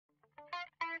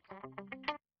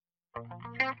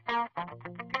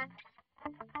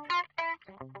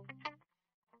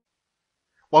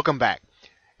Welcome back.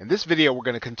 In this video, we're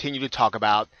going to continue to talk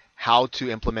about how to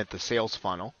implement the sales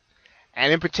funnel.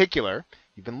 And in particular,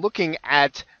 you've been looking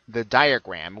at the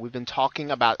diagram. We've been talking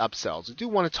about upsells. I do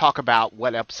want to talk about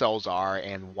what upsells are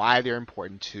and why they're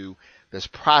important to this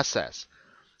process.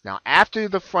 Now, after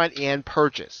the front end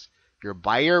purchase, your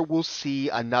buyer will see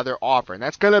another offer, and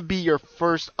that's going to be your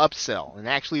first upsell. And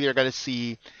actually, they're going to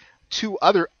see two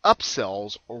other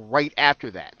upsells right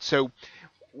after that. So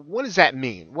what does that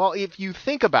mean? Well, if you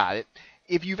think about it,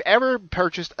 if you've ever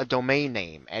purchased a domain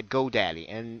name at GoDaddy,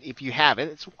 and if you haven't,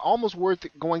 it's almost worth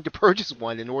going to purchase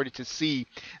one in order to see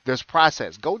this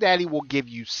process. GoDaddy will give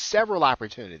you several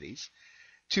opportunities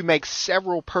to make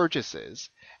several purchases,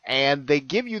 and they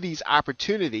give you these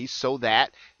opportunities so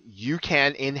that you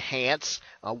can enhance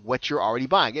what you're already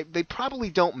buying. They probably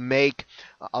don't make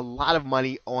a lot of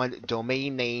money on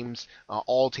domain names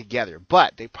altogether,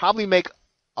 but they probably make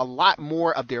a lot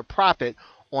more of their profit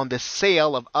on the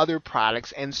sale of other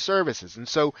products and services. And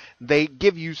so they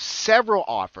give you several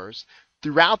offers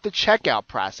throughout the checkout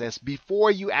process before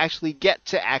you actually get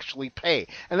to actually pay.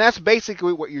 And that's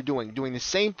basically what you're doing the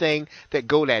same thing that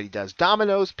GoDaddy does.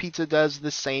 Domino's Pizza does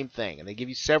the same thing, and they give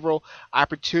you several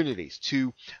opportunities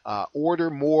to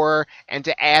order more and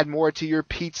to add more to your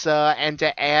pizza and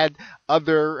to add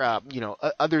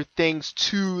other things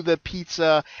to the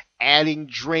pizza, adding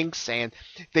drinks, and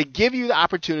they give you the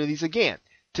opportunities again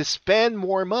to spend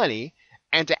more money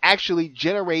and to actually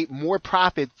generate more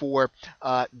profit for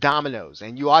Domino's.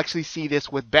 And you'll actually see this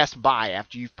with Best Buy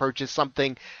after you've purchased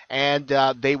something, and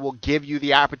they will give you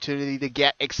the opportunity to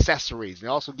get accessories. They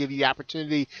also give you the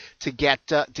opportunity to get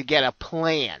a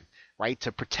plan, right,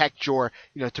 to protect to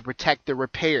protect the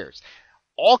repairs.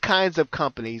 All kinds of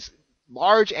companies,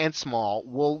 large and small,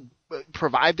 will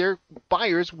provide their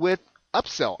buyers with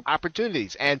upsell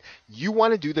opportunities, and you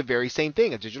want to do the very same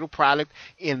thing. A digital product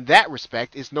in that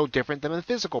respect is no different than a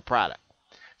physical product.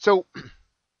 So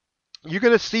you're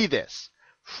going to see this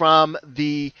from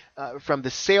the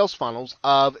sales funnels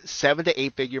of 7 to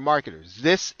 8 figure marketers.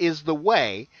 This is the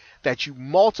way that you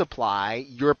multiply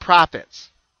your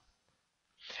profits.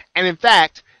 And in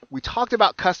fact, we talked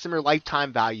about customer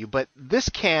lifetime value, but this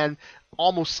can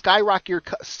almost skyrocket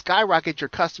your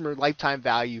customer lifetime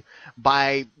value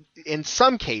by, in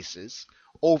some cases,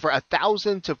 over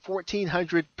 1,000 to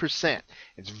 1,400%.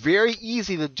 It's very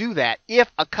easy to do that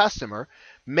if a customer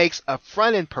makes a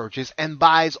front-end purchase and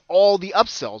buys all the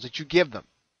upsells that you give them.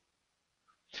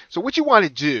 So what you want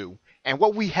to do, and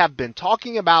what we have been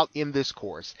talking about in this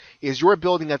course, is you're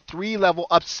building a 3-level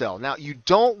upsell. Now, you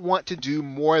don't want to do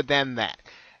more than that.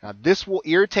 Now, this will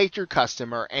irritate your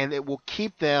customer, and it will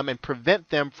keep them and prevent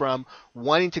them from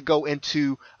wanting to go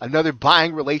into another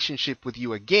buying relationship with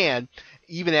you again,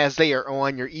 even as they are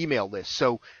on your email list.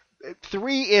 So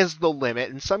 3 is the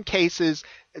limit. In some cases,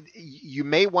 you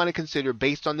may want to consider,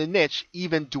 based on the niche,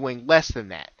 even doing less than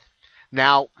that.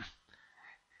 Now,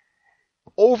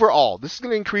 overall, this is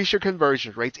going to increase your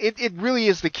conversion rates. It really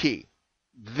is the key.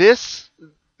 This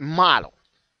model,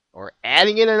 or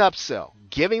adding in an upsell,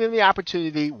 giving them the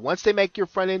opportunity once they make your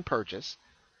front end purchase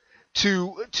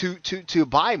to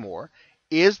buy more,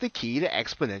 is the key to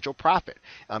exponential profit.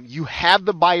 You have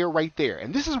the buyer right there,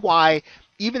 and this is why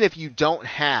even if you don't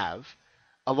have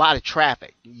a lot of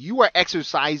traffic, you are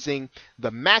exercising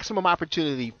the maximum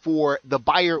opportunity for the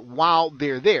buyer while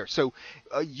they're there. So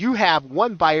you have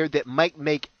one buyer that might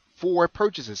make 4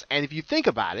 purchases, and if you think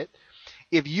about it,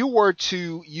 if you were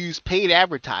to use paid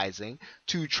advertising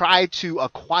to try to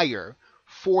acquire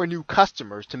 4 new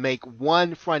customers to make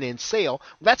 1 front-end sale,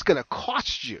 that's going to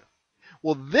cost you.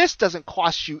 Well, this doesn't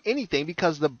cost you anything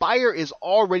because the buyer is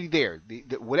already there.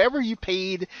 Whatever you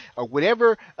paid, or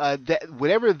whatever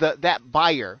that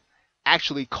buyer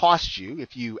actually cost you,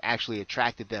 if you actually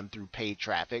attracted them through paid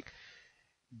traffic,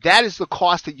 that is the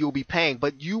cost that you'll be paying.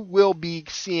 But you will be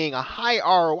seeing a high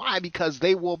ROI because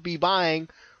they will be buying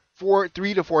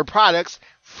 3 to 4 products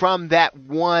from that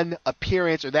one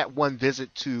appearance or that one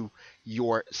visit to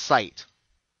your site.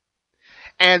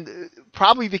 And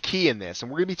probably the key in this,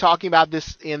 and we're going to be talking about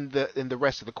this in the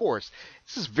rest of the course,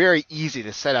 this is very easy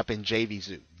to set up in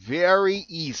JVZoo. Very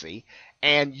easy,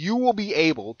 and you will be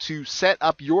able to set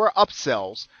up your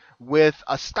upsells with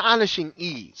astonishing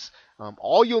ease.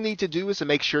 All you'll need to do is to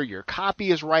make sure your copy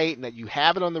is right and that you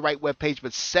have it on the right web page,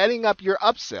 but setting up your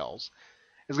upsells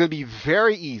is going to be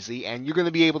very easy, and you're going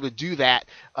to be able to do that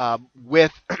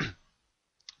with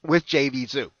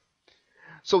JVZoo.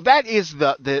 So that is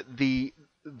the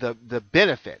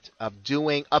benefit of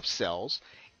doing upsells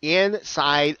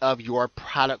inside of your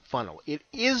product funnel. It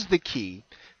is the key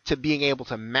to being able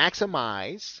to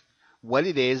maximize what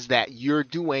it is that you're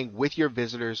doing with your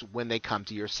visitors when they come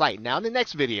to your site. Now, in the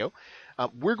next video,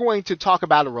 we're going to talk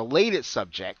about a related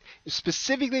subject,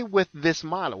 specifically with this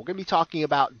model. We're going to be talking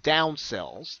about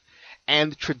downsells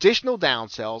and traditional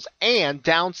downsells and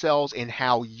downsells and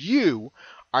how you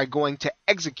are going to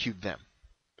execute them.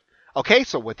 Okay,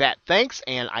 so with that, thanks,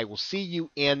 and I will see you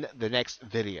in the next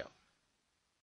video.